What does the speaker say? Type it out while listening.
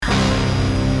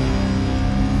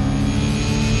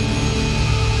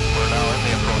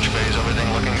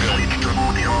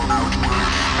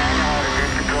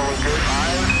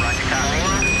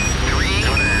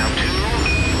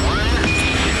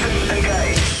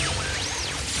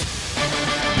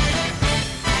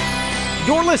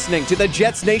You're listening to the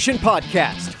Jets Nation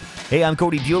Podcast. Hey, I'm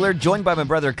Cody Bueller, joined by my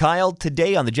brother Kyle.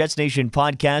 Today on the Jets Nation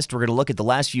Podcast, we're going to look at the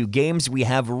last few games. We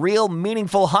have real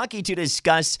meaningful hockey to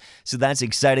discuss, so that's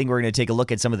exciting. We're going to take a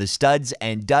look at some of the studs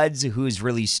and duds, who's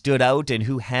really stood out and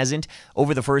who hasn't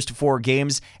over the first four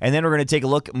games. And then we're going to take a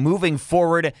look moving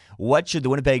forward. What should the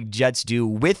Winnipeg Jets do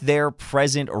with their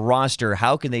present roster?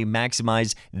 How can they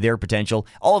maximize their potential?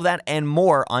 All of that and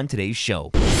more on today's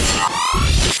show.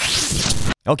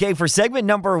 Okay, for segment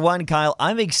number one, Kyle,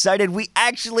 I'm excited. We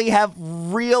actually have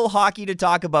real hockey to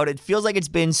talk about. It feels like it's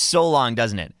been so long,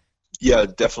 doesn't it? Yeah,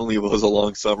 it definitely was a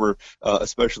long summer,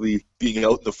 especially being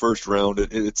out in the first round.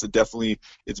 It's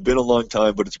been a long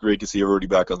time, but it's great to see everybody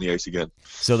back on the ice again.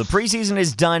 So the preseason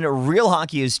is done. Real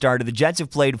hockey has started. The Jets have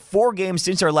played 4 games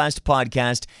since our last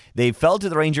podcast. They fell to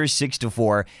the Rangers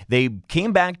 6-4. They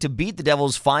came back to beat the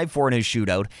Devils 5-4 in a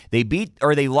shootout.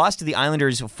 They lost to the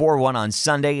Islanders 4-1 on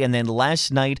Sunday, and then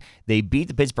last night they beat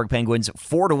the Pittsburgh Penguins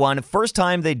 4-1. First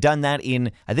time they'd done that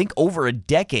in, I think, over a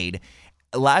decade.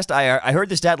 I heard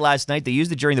the stat last night, they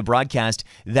used it during the broadcast,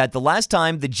 that the last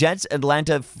time the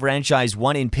Jets-Atlanta franchise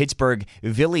won in Pittsburgh,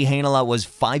 Ville Heinola was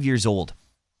 5 years old.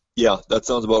 Yeah, that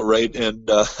sounds about right. And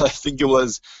I think it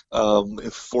was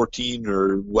 14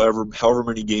 or whatever, however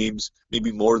many games,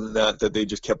 maybe more than that they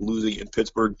just kept losing in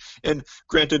Pittsburgh. And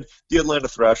granted, the Atlanta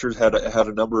Thrashers had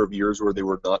a number of years where they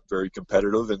were not very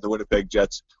competitive, and the Winnipeg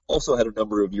Jets also had a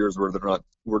number of years where they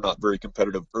were not very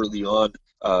competitive early on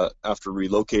after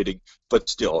relocating. But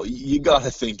still, you got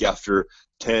to think after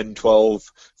 10, 12,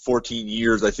 14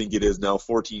 years, I think it is now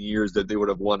 14 years, that they would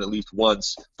have won at least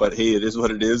once. But hey, it is what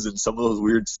it is, and some of those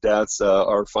weird stats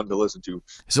are fun to listen to.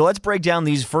 So let's break down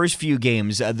these first few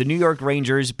games. The New York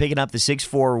Rangers picking up the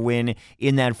 6-4 win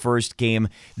in that first game.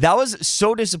 That was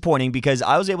so disappointing because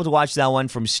I was able to watch that one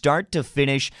from start to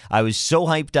finish. I was so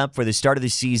hyped up for the start of the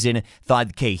season.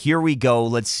 Thought, okay, here we go.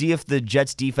 Let's see if the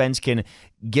Jets defense can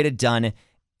get it done.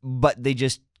 But they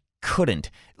just couldn't.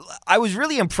 I was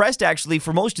really impressed, actually,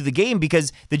 for most of the game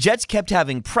because the Jets kept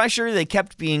having pressure. They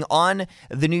kept being on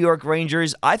the New York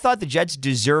Rangers. I thought the Jets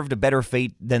deserved a better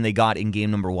fate than they got in game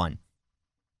number one.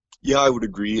 Yeah, I would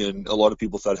agree, and a lot of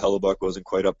people thought Hellebuyck wasn't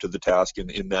quite up to the task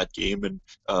in that game, and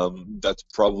that's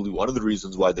probably one of the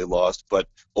reasons why they lost. But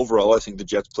overall, I think the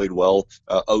Jets played well,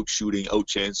 out-shooting,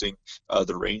 out-chancing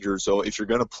the Rangers. So if you're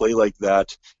going to play like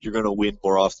that, you're going to win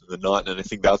more often than not, and I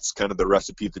think that's kind of the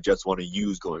recipe the Jets want to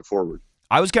use going forward.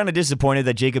 I was kind of disappointed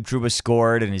that Jacob Trouba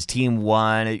scored and his team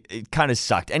won. It kind of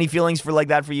sucked. Any feelings like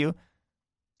that for you?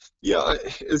 Yeah,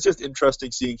 it's just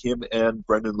interesting seeing him and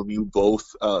Brendan Lemieux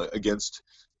both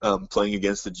playing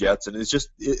against the Jets, and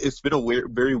it's been a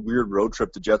very weird road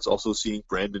trip. The Jets also seeing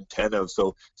Brandon Tanev,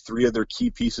 so 3 of their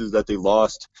key pieces that they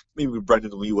lost. Maybe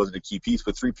Brendan Lemieux wasn't a key piece,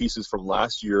 but 3 pieces from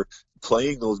last year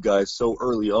playing those guys so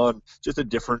early on. Just a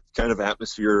different kind of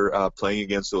atmosphere playing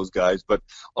against those guys. But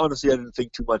honestly, I didn't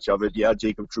think too much of it. Yeah,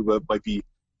 Jacob Trouba might be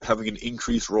having an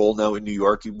increased role now in New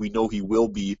York. We know he will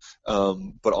be,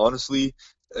 but honestly,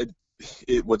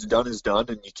 what's done is done,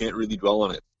 and you can't really dwell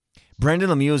on it.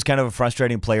 Brendan Lemieux is kind of a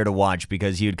frustrating player to watch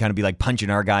because he would kind of be like punching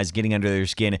our guys, getting under their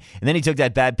skin. And then he took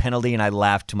that bad penalty, and I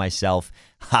laughed to myself,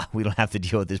 we don't have to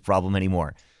deal with this problem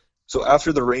anymore. So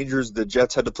after the Rangers, the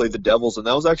Jets had to play the Devils, and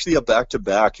that was actually a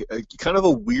back-to-back. Kind of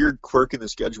a weird quirk in the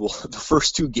schedule. The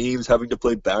first 2 games having to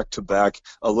play back-to-back.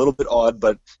 A little bit odd,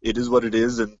 but it is what it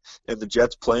is. And the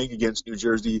Jets playing against New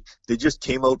Jersey, they just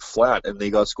came out flat, and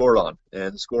they got scored on.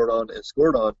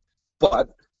 But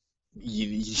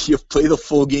you play the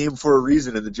full game for a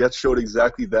reason, and the Jets showed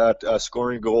exactly that,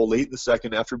 scoring a goal late in the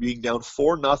second after being down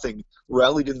 4-0,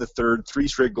 rallied in the third, 3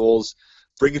 straight goals,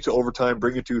 bring it to overtime,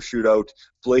 bring it to a shootout.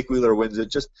 Blake Wheeler wins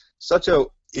it. Just such a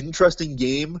interesting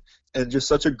game, and just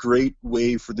such a great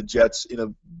way for the Jets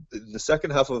in the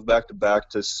second half of a back-to-back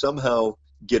to somehow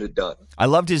get it done. I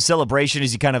loved his celebration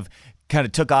as he kind of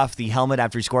took off the helmet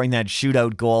after scoring that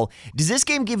shootout goal. Does this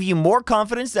game give you more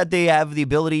confidence that they have the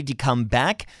ability to come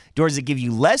back, or does it give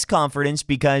you less confidence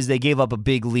because they gave up a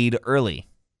big lead early?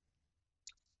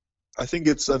 I think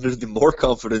it's under the more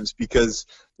confidence because,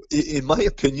 in my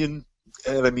opinion,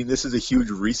 and I mean, this is a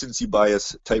huge recency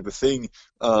bias type of thing,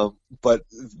 but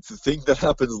the thing that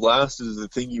happens last is the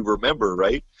thing you remember,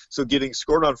 right? So getting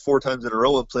scored on 4 times in a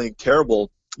row and playing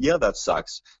terrible, yeah, that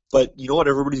sucks. But you know what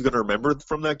everybody's going to remember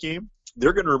from that game?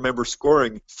 They're going to remember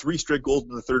scoring 3 straight goals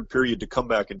in the third period to come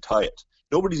back and tie it.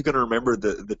 Nobody's going to remember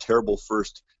the terrible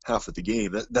first half of the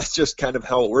game. That's just kind of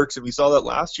how it works, and we saw that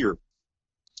last year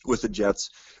with the Jets.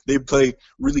 They play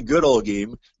really good all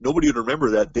game. Nobody would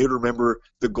remember that. They would remember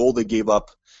the goal they gave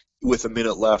up with a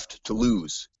minute left to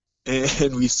lose.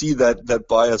 And we see that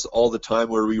bias all the time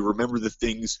where we remember the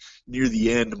things near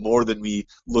the end more than we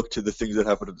look to the things that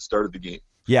happened at the start of the game.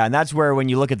 Yeah, and that's where when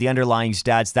you look at the underlying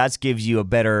stats, that gives you a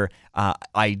better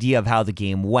idea of how the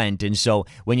game went. And so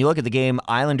when you look at the game,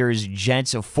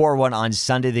 Islanders-Jets 4-1 on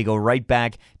Sunday, they go right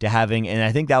back to having, and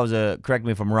I think that was correct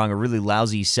me if I'm wrong, a really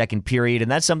lousy second period.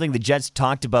 And that's something the Jets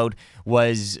talked about,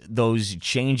 was those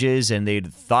changes, and they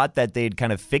thought that they'd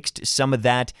kind of fixed some of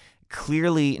that.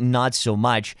 Clearly not so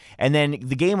much. And then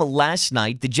the game last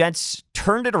night, the Jets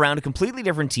turned it around, a completely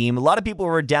different team. A lot of people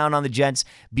were down on the Jets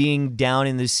being down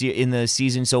in the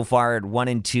season so far at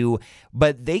 1-2,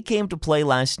 but they came to play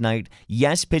last night.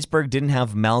 Yes, Pittsburgh didn't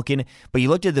have Malkin, but you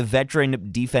looked at the veteran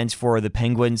defense for the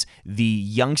Penguins, the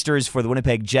youngsters for the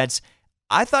Winnipeg Jets.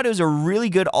 I thought it was a really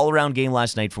good all-around game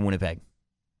last night from Winnipeg.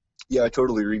 Yeah, I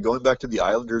totally agree. Going back to the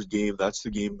Islanders game, that's the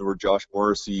game where Josh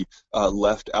Morrissey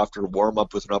left after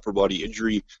warm-up with an upper body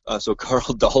injury. So Carl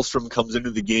Dahlstrom comes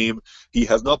into the game. He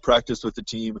has not practiced with the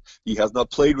team. He has not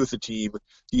played with the team.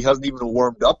 He hasn't even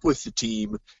warmed up with the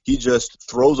team. He just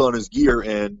throws on his gear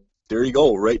and there you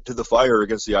go, right to the fire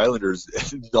against the Islanders.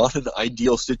 Not an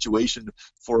ideal situation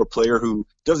for a player who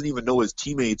doesn't even know his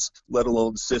teammates, let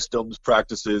alone systems,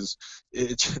 practices.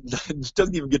 It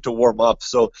doesn't even get to warm up.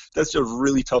 So that's a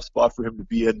really tough spot for him to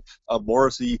be in.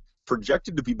 Morrissey,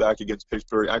 projected to be back against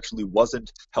Pittsburgh, actually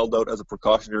wasn't, held out as a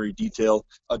precautionary detail.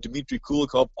 Dmitry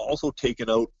Kulikov also taken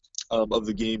out of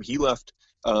the game. He left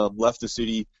the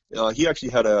city. He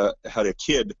actually had a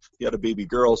kid. He had a baby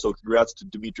girl, so congrats to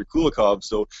Dmitry Kulikov.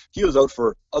 So he was out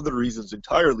for other reasons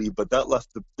entirely, but that left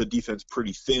the defense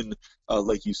pretty thin,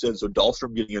 like you said. So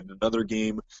Dahlstrom getting in another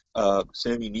game,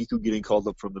 Sami Niku getting called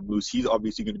up from the Moose. He's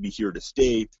obviously going to be here to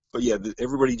stay. But yeah,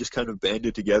 everybody just kind of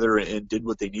banded together and did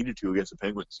what they needed to against the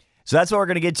Penguins. So that's what we're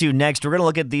going to get to next. We're going to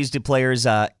look at these two players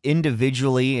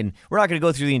individually, and we're not going to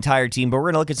go through the entire team, but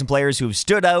we're going to look at some players who have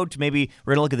stood out. Maybe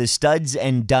we're going to look at the studs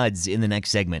and duds in the next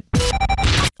segment.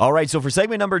 All right, so for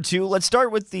segment number 2, let's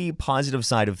start with the positive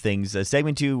side of things.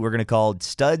 Segment 2, we're going to call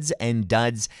studs and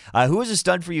duds. Who was a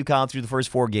stud for you, Kyle, through the first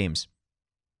 4 games?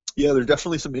 Yeah, there are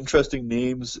definitely some interesting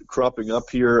names cropping up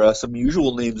here, some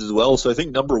usual names as well. So I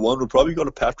think number 1 would probably go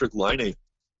to Patrik Laine.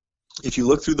 If you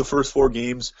look through the first 4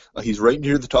 games, he's right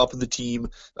near the top of the team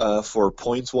for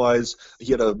points-wise.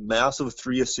 He had a massive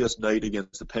 3-assist night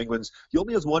against the Penguins. He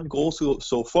only has 1 goal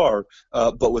so far,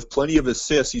 but with plenty of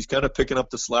assists, he's kind of picking up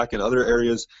the slack in other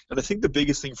areas. And I think the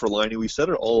biggest thing for Laine, we've said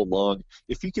it all along,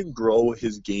 if he can grow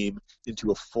his game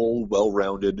into a full,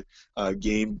 well-rounded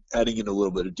game, adding in a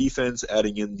little bit of defense,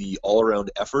 adding in the all-around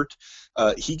effort,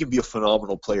 he can be a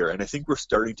phenomenal player. And I think we're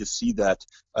starting to see that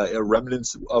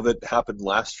remnants of it happened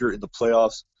last year in the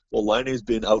playoffs. Well, Laine's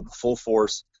been out in full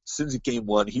force since game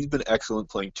 1. He's been excellent,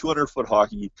 playing 200-foot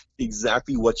hockey,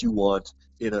 exactly what you want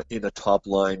in a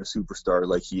top-line superstar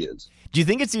like he is. Do you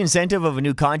think it's the incentive of a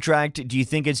new contract? Do you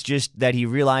think it's just that he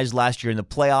realized last year in the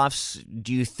playoffs?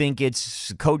 Do you think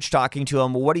it's coach talking to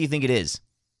him? What do you think it is?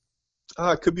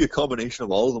 It could be a combination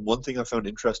of all of them. One thing I found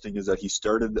interesting is that he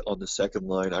started on the second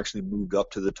line, actually moved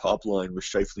up to the top line with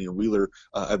Scheifele and Wheeler.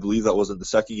 I believe that was in the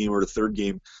second game or the third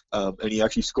game, and he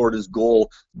actually scored his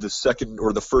goal the second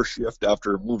or the first shift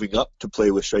after moving up to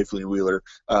play with Scheifele and Wheeler.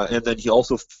 And then he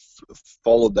also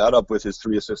followed that up with his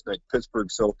 3-assist night in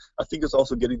Pittsburgh. So I think it's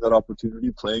also getting that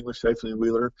opportunity playing with Scheifele and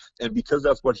Wheeler, and because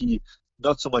that's what he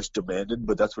not so much demanded,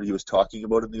 but that's what he was talking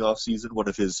about in the offseason, one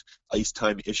of his ice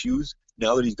time issues.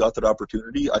 Now that he's got that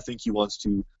opportunity, I think he wants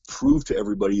to prove to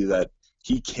everybody that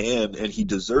he can and he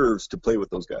deserves to play with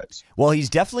those guys. Well, he's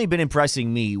definitely been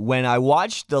impressing me. When I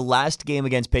watched the last game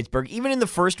against Pittsburgh, even in the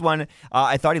first one,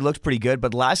 I thought he looked pretty good,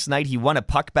 but last night he won a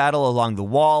puck battle along the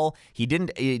wall.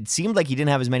 It seemed like he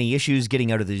didn't have as many issues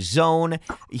getting out of the zone.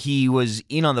 He was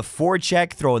in on the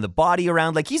forecheck, throwing the body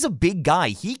around. Like, he's a big guy.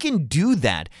 He can do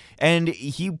that. And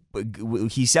he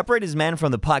separated his man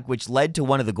from the puck, which led to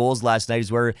one of the goals last night,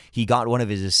 is where he got one of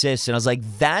his assists. And I was like,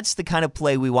 that's the kind of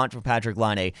play we want from Patrik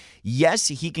Laine. Yes,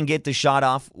 he can get the shot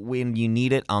off when you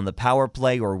need it on the power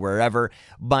play or wherever,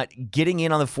 but getting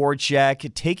in on the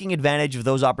forecheck, taking advantage of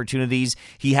those opportunities.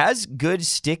 He has good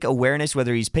stick awareness,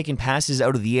 whether he's picking passes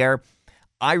out of the air.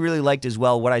 I really liked as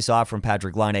well what I saw from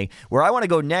Patrik Laine. Where I want to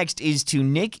go next is to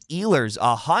Nick Ehlers.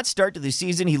 A hot start to the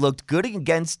season. He looked good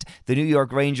against the New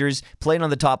York Rangers, playing on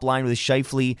the top line with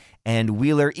Scheifele and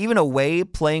Wheeler. Even away,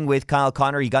 playing with Kyle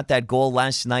Connor. He got that goal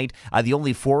last night, the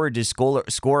only forward to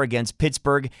score against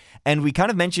Pittsburgh. And we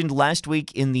kind of mentioned last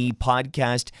week in the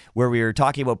podcast where we were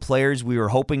talking about players we were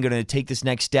hoping going to take this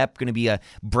next step, going to be a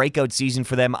breakout season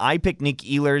for them. I picked Nick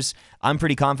Ehlers. I'm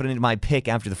pretty confident in my pick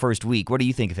after the first week. What do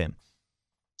you think of him?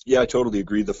 Yeah, I totally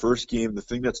agree. The first game, the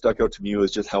thing that stuck out to me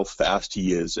was just how fast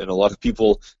he is, and a lot of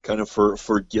people kind of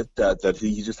forget that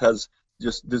he just has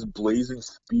just this blazing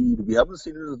speed. We haven't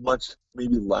seen it as much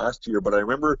maybe last year, but I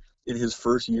remember in his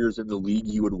first years in the league,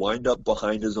 he would wind up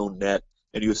behind his own net,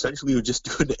 and he essentially would just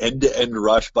do an end-to-end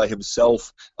rush by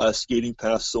himself, skating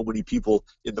past so many people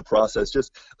in the process.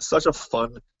 Just such a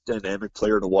fun, dynamic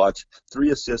player to watch.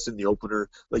 3 assists in the opener,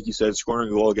 like you said, scoring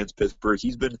a goal against Pittsburgh.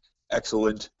 He's been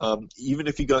excellent. Even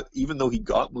though he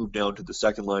got moved down to the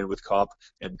second line with Kopp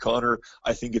and Connor,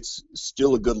 I think it's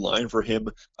still a good line for him.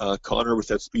 Connor with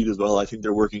that speed as well. I think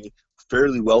they're working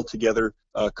fairly well together.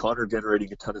 Connor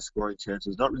generating a ton of scoring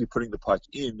chances, not really putting the puck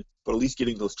in, but at least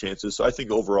getting those chances. So I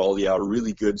think overall, yeah, a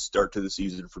really good start to the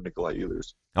season for Nikolai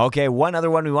Ehlers. Okay, one other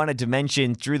one we wanted to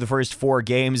mention through the first 4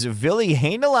 games, Ville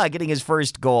Heinola getting his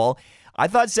first goal. I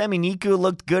thought Sami Niku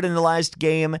looked good in the last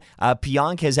game.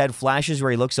 Pionk has had flashes where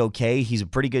he looks okay. He's a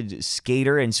pretty good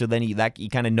skater, and so then you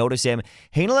kind of notice him.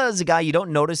 Heinola is a guy you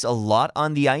don't notice a lot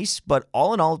on the ice, but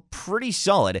all in all, pretty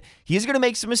solid. He's going to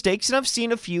make some mistakes, and I've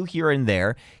seen a few here and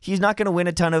there. He's not going to win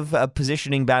a ton of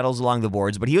positioning battles along the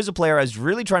boards, but he was a player I was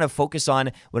really trying to focus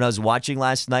on when I was watching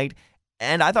last night,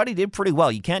 and I thought he did pretty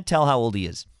well. You can't tell how old he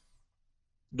is.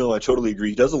 No, I totally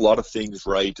agree. He does a lot of things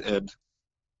right, and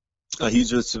he's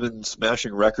just been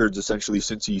smashing records essentially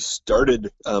since he started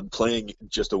playing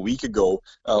just a week ago.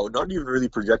 Not even really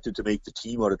projected to make the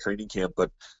team out of training camp,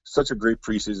 but such a great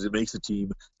preseason. It makes the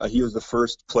team. He was the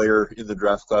first player in the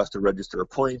draft class to register a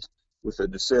point with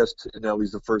an assist, and now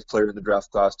he's the first player in the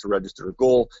draft class to register a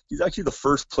goal. He's actually the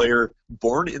first player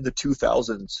born in the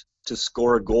 2000s to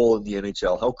score a goal in the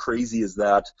NHL. How crazy is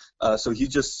that? So he's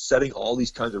just setting all these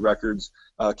kinds of records.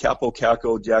 Capo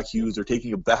Caco, Jack Hughes are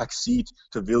taking a back seat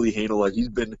to Ville Heinola. He's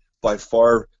been by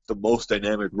far the most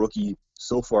dynamic rookie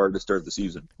so far to start the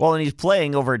season. Well, and he's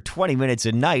playing over 20 minutes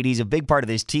a night. He's a big part of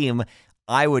this team.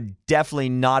 I would definitely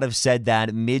not have said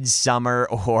that midsummer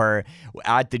or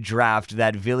at the draft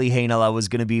that Ville Heinola was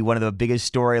going to be one of the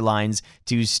biggest storylines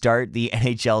to start the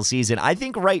NHL season. I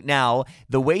think right now,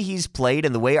 the way he's played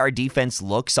and the way our defense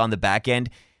looks on the back end,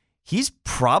 he's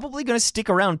probably going to stick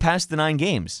around past the 9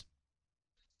 games.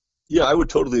 Yeah, I would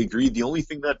totally agree. The only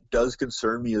thing that does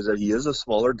concern me is that he is a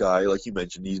smaller guy, like you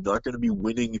mentioned. He's not going to be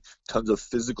winning tons of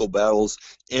physical battles,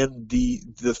 and the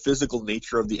physical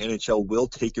nature of the NHL will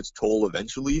take its toll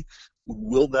eventually.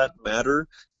 Will that matter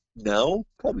now?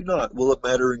 Probably not. Will it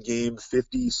matter in game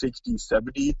 50, 60,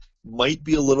 70? Might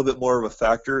be a little bit more of a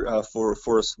factor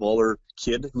for a smaller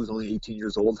kid who's only 18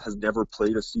 years old, has never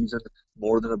played a season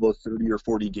more than about 30 or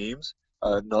 40 games.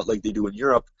 Not like they do in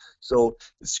Europe. So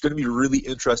it's going to be really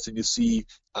interesting to see.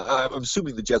 I'm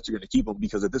assuming the Jets are going to keep him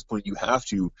because at this point you have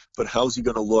to, but how's he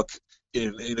going to look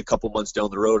in a couple months down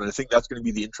the road? And I think that's going to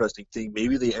be the interesting thing.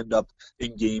 Maybe they end up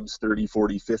in games 30,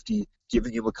 40, 50,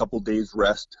 giving him a couple days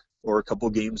rest or a couple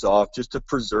games off just to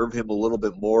preserve him a little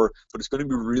bit more. But it's going to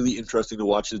be really interesting to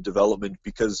watch his development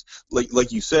because,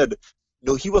 like you said,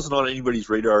 no, he wasn't on anybody's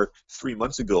radar 3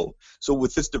 months ago. So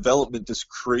with this development, this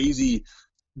crazy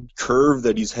curve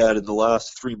that he's had in the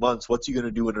last 3 months, what's he going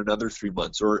to do in another 3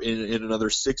 months or in another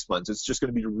 6 months? It's just going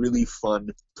to be really fun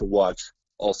to watch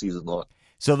all season long.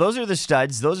 So those are the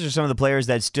studs. Those are some of the players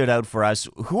that stood out for us.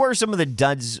 Who are some of the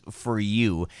duds for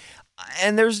you?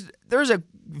 And there's a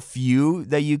few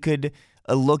that you could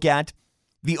look at.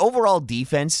 The overall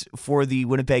defense for the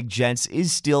Winnipeg Jets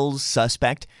is still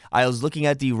suspect. I was looking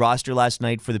at the roster last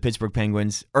night for the Pittsburgh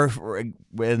Penguins, or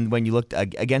when you looked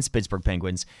against Pittsburgh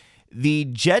Penguins. The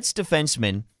Jets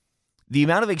defensemen, the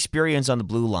amount of experience on the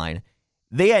blue line,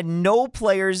 they had no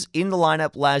players in the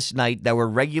lineup last night that were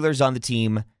regulars on the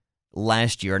team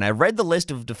last year. And I read the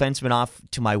list of defensemen off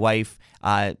to my wife.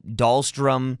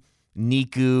 Dahlstrom,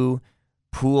 Niku,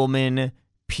 Poolman,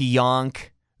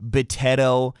 Pionk,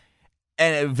 Bitetto,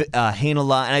 and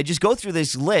Heinola. And I just go through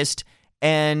this list,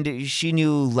 and she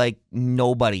knew like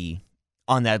nobody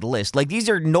on that list. Like, these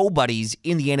are nobodies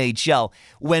in the NHL.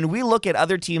 When we look at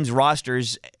other teams'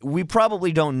 rosters, we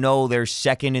probably don't know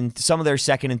some of their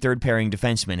second and third pairing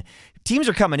defensemen. Teams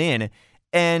are coming in,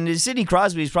 and Sidney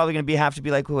Crosby is probably going to have to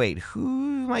be like, wait,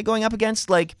 who am I going up against?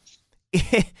 Like,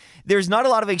 there's not a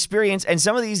lot of experience, and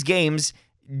some of these games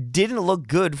didn't look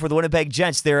good for the Winnipeg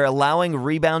Jets. They're allowing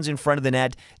rebounds in front of the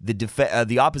net.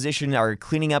 The opposition are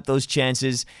cleaning up those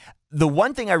chances. The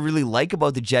one thing I really like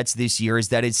about the Jets this year is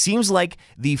that it seems like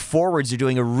the forwards are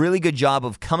doing a really good job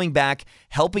of coming back,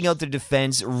 helping out the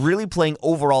defense, really playing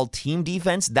overall team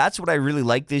defense. That's what I really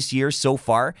like this year so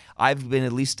far. I've been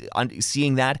at least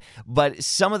seeing that. But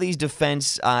some of these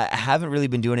defense haven't really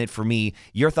been doing it for me.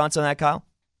 Your thoughts on that, Kyle?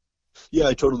 Yeah,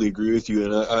 I totally agree with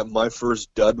you. And my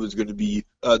first dud was going to be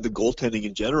the goaltending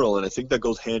in general, and I think that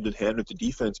goes hand in hand with the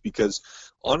defense because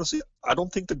honestly, I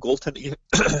don't think the goaltending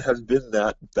has been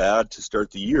that bad to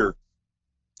start the year.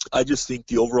 I just think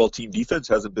the overall team defense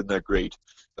hasn't been that great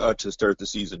to start the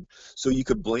season. So you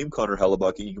could blame Connor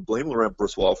Hellebuck and you could blame Laurent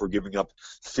Brossoit for giving up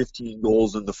 15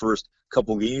 goals in the first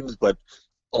couple games, but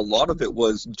a lot of it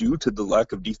was due to the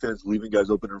lack of defense leaving guys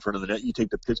open in front of the net. You take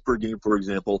the Pittsburgh game, for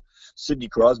example, Sidney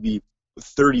Crosby,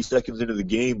 30 seconds into the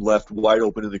game, left wide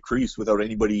open in the crease without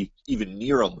anybody even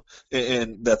near him.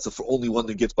 And that's the only one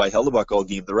that gets by Hellebuck all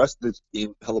game. The rest of the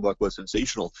game, Hellebuck was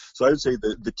sensational. So I would say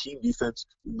the team defense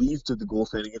leads to the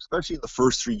goaltending, especially in the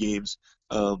first three games.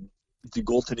 The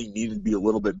goaltending needed to be a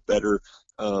little bit better.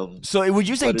 So would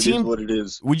you say but it is what it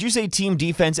is. Would you say team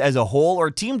defense as a whole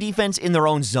or team defense in their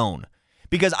own zone?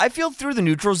 Because I feel through the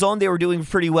neutral zone, they were doing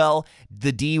pretty well.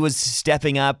 The D was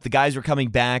stepping up. The guys were coming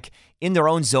back. In their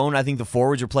own zone, I think the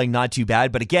forwards are playing not too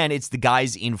bad. But again, it's the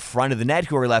guys in front of the net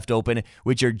who are left open,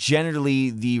 which are generally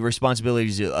the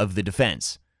responsibilities of the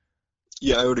defense.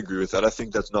 Yeah, I would agree with that. I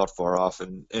think that's not far off,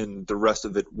 and the rest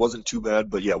of it wasn't too bad.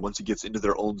 But yeah, once it gets into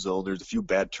their own zone, there's a few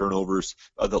bad turnovers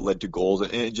that led to goals,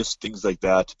 and just things like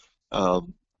that.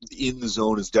 In the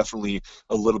zone is definitely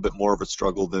a little bit more of a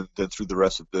struggle than through the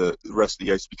rest of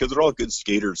the ice because they're all good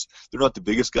skaters. They're not the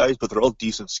biggest guys, but they're all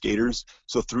decent skaters.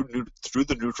 So through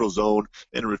the neutral zone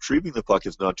and retrieving the puck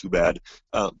is not too bad.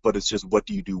 But it's just what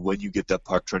do you do when you get that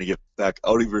puck trying to get back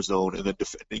out of your zone and then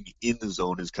defending in the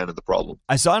zone is kind of the problem.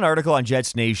 I saw an article on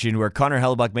Jets Nation where Connor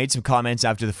Hellebuck made some comments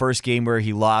after the first game where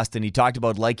he lost and he talked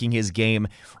about liking his game.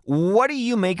 What do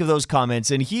you make of those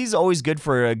comments? And he's always good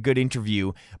for a good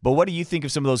interview, but what do you think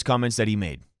of some of those comments that he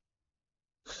made?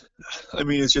 I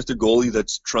mean, it's just a goalie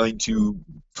that's trying to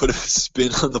put a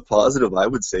spin on the positive, I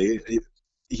would say.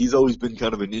 He's always been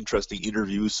kind of an interesting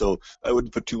interview, so I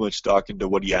wouldn't put too much stock into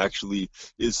what he actually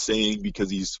is saying because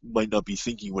he's might not be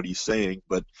thinking what he's saying.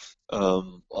 But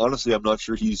honestly, I'm not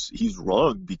sure he's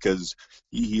wrong because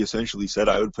he essentially said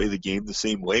I would play the game the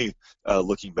same way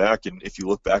looking back. And if you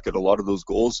look back at a lot of those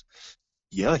goals,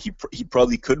 yeah, he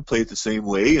probably could play it the same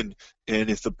way, and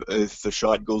if the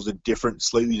shot goes a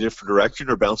slightly different direction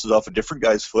or bounces off a different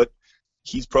guy's foot,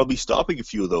 he's probably stopping a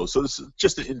few of those. So this is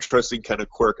just an interesting kind of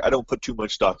quirk. I don't put too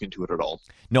much stock into it at all.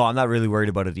 No, I'm not really worried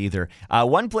about it either.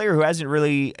 One player who hasn't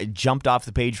really jumped off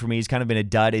the page for me, he's kind of been a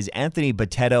dud, is Anthony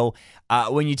Boteto.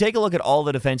 When you take a look at all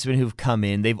the defensemen who've come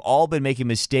in, they've all been making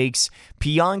mistakes.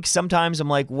 Pionk, sometimes I'm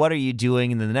like, what are you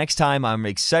doing? And then the next time I'm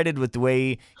excited with the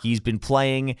way he's been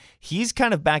playing. He's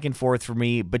kind of back and forth for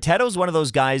me. Boteto's one of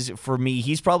those guys for me.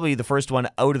 He's probably the first one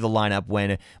out of the lineup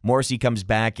when Morrissey comes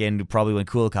back and probably when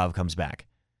Kulikov comes back.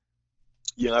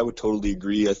 Yeah, I would totally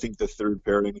agree. I think the third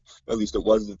pairing, at least it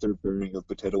was the third pairing of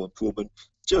Boteto and Poolman,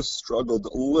 just struggled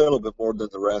a little bit more than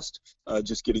the rest,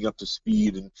 just getting up to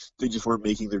speed, and they just weren't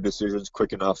making their decisions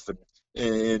quick enough,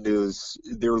 and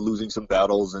they were losing some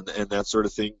battles and that sort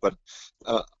of thing. But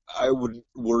I wouldn't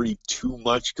worry too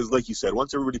much because, like you said,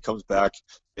 once everybody comes back,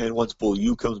 and once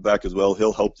Beaulieu comes back as well,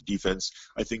 he'll help the defense.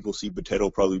 I think we'll see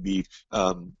Boteto probably be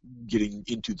getting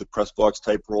into the press box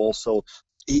type role. So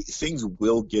things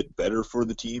will get better for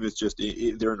the team. It's just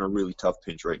they're in a really tough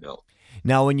pinch right now.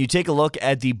 Now, when you take a look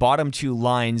at the bottom two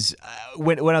lines,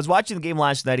 when I was watching the game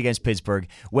last night against Pittsburgh,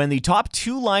 when the top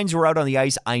two lines were out on the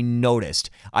ice, I noticed.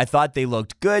 I thought they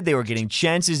looked good. They were getting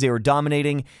chances. They were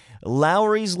dominating.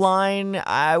 Lowry's line,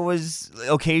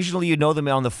 occasionally you know them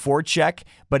on the forecheck,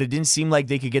 but it didn't seem like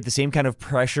they could get the same kind of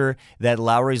pressure that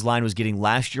Lowry's line was getting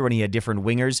last year when he had different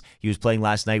wingers. He was playing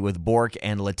last night with Bourque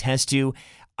and Letestu.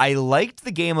 I liked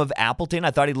the game of Appleton. I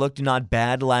thought he looked not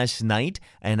bad last night,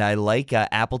 and I like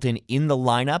Appleton in the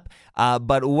lineup.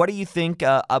 But what do you think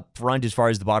up front as far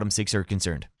as the bottom six are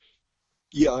concerned?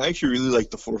 Yeah, I actually really like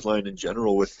the fourth line in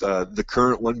general with the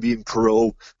current one being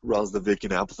Perreault, Roslovic,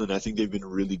 and Appleton. I think they've been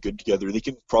really good together. They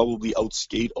can probably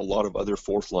outskate a lot of other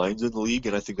fourth lines in the league,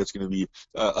 and I think that's going to be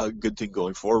a good thing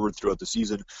going forward throughout the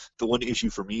season. The one issue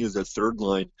for me is that third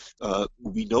line.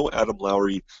 We know Adam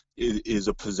Lowry is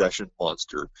a possession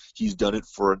monster. He's done it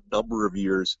for a number of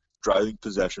years, driving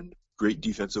possession, great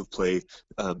defensive play,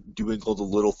 doing all the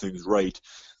little things right.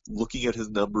 Looking at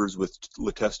his numbers with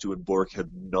Letestu and Bourque have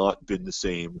not been the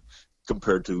same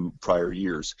compared to prior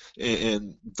years.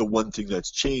 And the one thing that's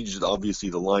changed is obviously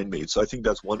the line mate. So I think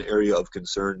that's one area of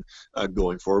concern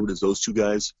going forward is those two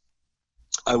guys.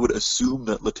 I would assume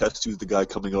that Letestu is the guy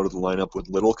coming out of the lineup when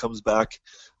Little comes back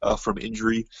from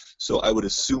injury. So I would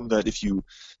assume that if you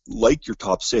like your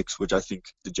top six, which I think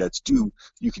the Jets do,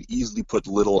 you can easily put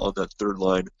Little on that third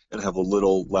line and have a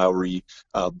Little, Lowry,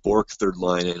 Bork third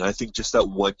line. And I think just that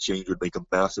one change would make a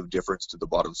massive difference to the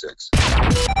bottom six.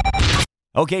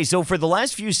 Okay, so for the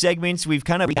last few segments, we've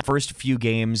kind of the first few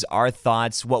games, our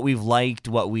thoughts, what we've liked,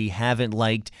 what we haven't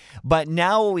liked. But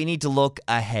now we need to look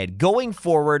ahead. Going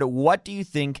forward, what do you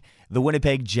think the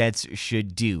Winnipeg Jets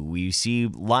should do? We see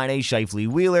Laine, Scheifele,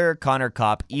 Wheeler, Connor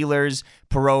Kopp, Ehlers,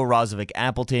 Perreault, Roslovic,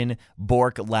 Appleton,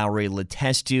 Bork, Lowry,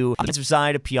 Letestu. Offensive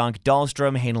side, Pionk,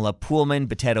 Dahlstrom, Heinola, Poolman,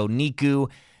 Boteto, Niku.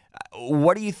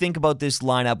 What do you think about this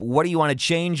lineup? What do you want to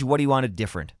change? What do you want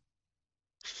different?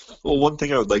 Well, one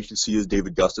thing I would like to see is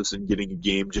David Gustafsson getting a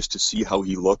game just to see how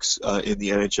he looks in the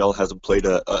NHL. Hasn't played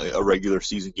a regular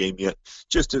season game yet,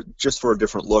 just for a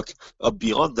different look.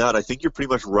 Beyond that, I think you're pretty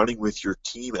much running with your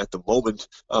team at the moment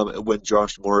when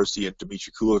Josh Morrissey and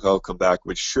Dmitry Kulikov come back,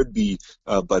 which should be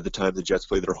by the time the Jets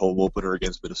play their home opener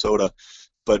against Minnesota.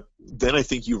 But then I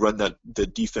think you run the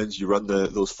defense, you run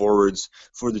those forwards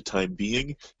for the time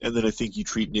being, and then I think you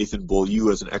treat Nathan Beaulieu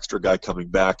as an extra guy coming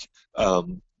back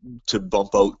to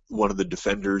bump out one of the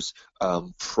defenders,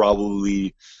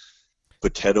 probably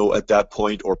Boteto at that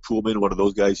point, or Poolman, one of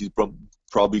those guys he's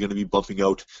probably going to be bumping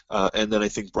out. And then I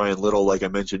think Brian Little, like I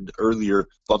mentioned earlier,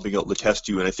 bumping out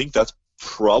Letestu, and I think that's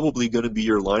probably going to be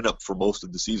your lineup for most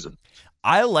of the season.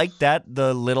 I like that,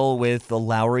 the Little with the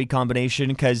Lowry combination,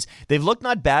 because they've looked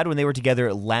not bad when they were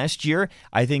together last year.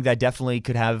 I think that definitely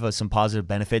could have some positive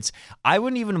benefits. I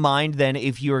wouldn't even mind then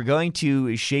if you were going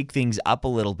to shake things up a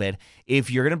little bit,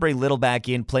 if you're going to bring Little back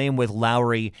in, play him with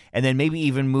Lowry, and then maybe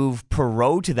even move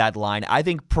Perreault to that line. I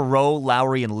think Perreault,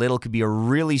 Lowry, and Little could be a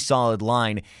really solid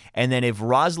line. And then if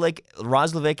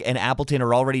Roslovic and Appleton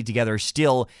are already together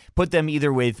still, put them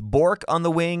either with Bork on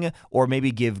the wing or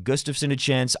maybe give Gustafsson a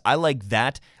chance. I like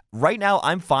that. Right now,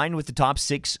 I'm fine with the top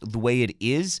six the way it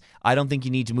is. I don't think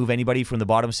you need to move anybody from the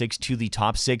bottom six to the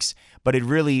top six, but it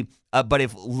really... but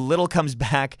if Little comes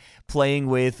back playing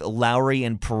with Lowry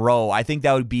and Perreault, I think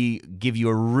that would give you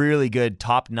a really good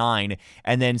top nine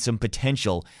and then some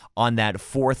potential on that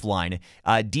fourth line.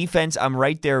 Defense, I'm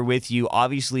right there with you.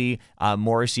 Obviously,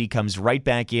 Morrissey comes right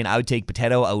back in. I would take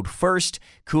Boteto out first.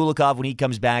 Kulikov, when he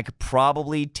comes back,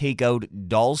 probably take out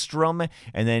Dahlstrom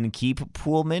and then keep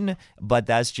Poolman, but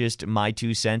that's just my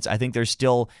 2 cents. I think there's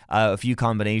still a few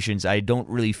combinations. I don't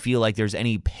really feel like there's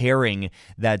any pairing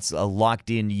that's locked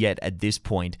in yet at this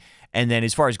point. And then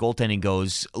as far as goaltending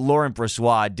goes, Laurent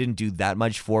Brossoit didn't do that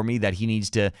much for me that he needs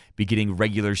to be getting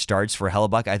regular starts for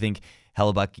Hellebuyck. I think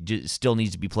Hellebuyck still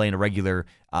needs to be playing a regular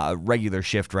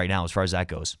shift right now as far as that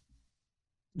goes.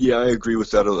 Yeah, I agree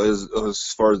with that.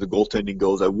 As far as the goaltending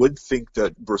goes, I would think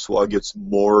that Brossoit gets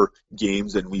more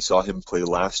games than we saw him play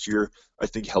last year. I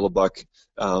think Hellebuyck,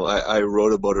 I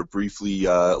wrote about it briefly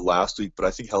last week, but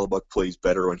I think Hellebuyck plays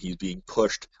better when he's being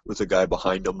pushed with a guy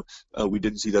behind him. We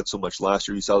didn't see that so much last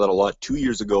year. We saw that a lot 2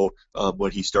 years ago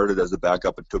when he started as a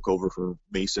backup and took over for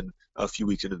Mason a few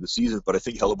weeks into the season. But I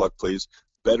think Hellebuyck plays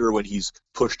better when he's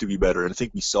pushed to be better, and I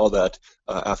think we saw that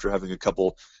after having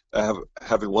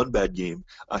having one bad game.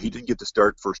 He didn't get to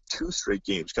start for 2 straight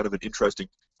games, kind of an interesting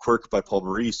quirk by Paul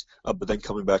Maurice, but then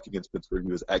coming back against Pittsburgh,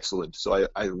 he was excellent. So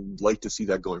I like to see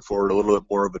that going forward, a little bit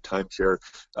more of a timeshare,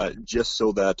 just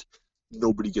so that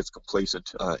nobody gets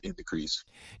complacent in the crease.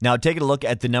 Now, taking a look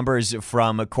at the numbers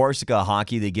from Corsica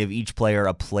Hockey, they give each player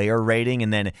a player rating,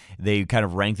 and then they kind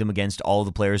of rank them against all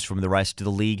the players from the rest of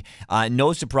the league.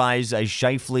 No surprise,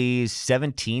 Scheifele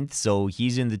 17th, so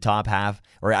he's in the top half,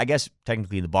 or I guess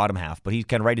technically in the bottom half, but he's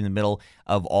kind of right in the middle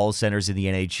of all centers in the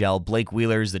NHL. Blake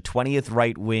Wheeler is the 20th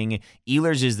right wing.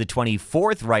 Ehlers is the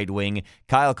 24th right wing.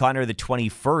 Kyle Connor, the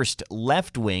 21st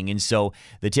left wing. And so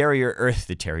the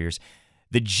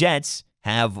Jets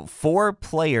have 4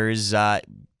 players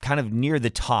kind of near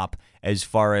the top as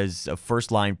far as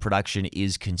first-line production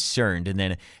is concerned. And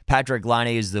then Patrick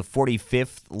Laine is the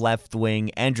 45th left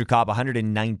wing, Andrew Copp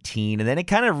 119, and then it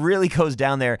kind of really goes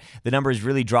down there. The numbers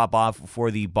really drop off for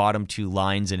the bottom 2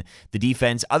 lines, and the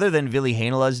defense, other than Ville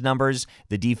Heinola's numbers,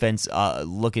 the defense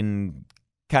looking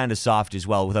kind of soft as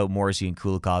well without Morrissey and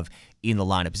Kulikov in the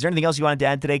lineup. Is there anything else you wanted to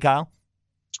add today, Kyle?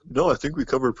 No, I think we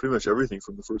covered pretty much everything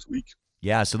from the first week.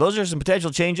 Yeah, so those are some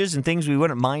potential changes and things we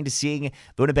wouldn't mind seeing.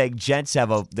 The Winnipeg Jets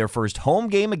have their first home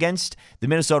game against the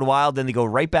Minnesota Wild. Then they go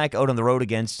right back out on the road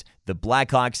against the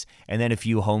Blackhawks, and then a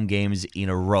few home games in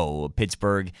a row.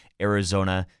 Pittsburgh,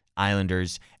 Arizona,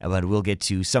 Islanders, but we'll get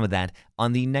to some of that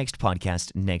on the next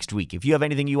podcast next week. If you have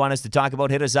anything you want us to talk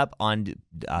about, hit us up on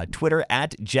Twitter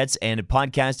at Jets and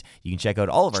Podcast. You can check out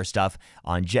all of our stuff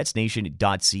on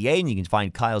jetsnation.ca, and you can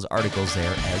find Kyle's articles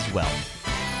there as well.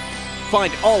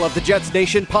 Find all of the Jets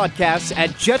Nation podcasts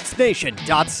at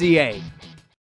jetsnation.ca.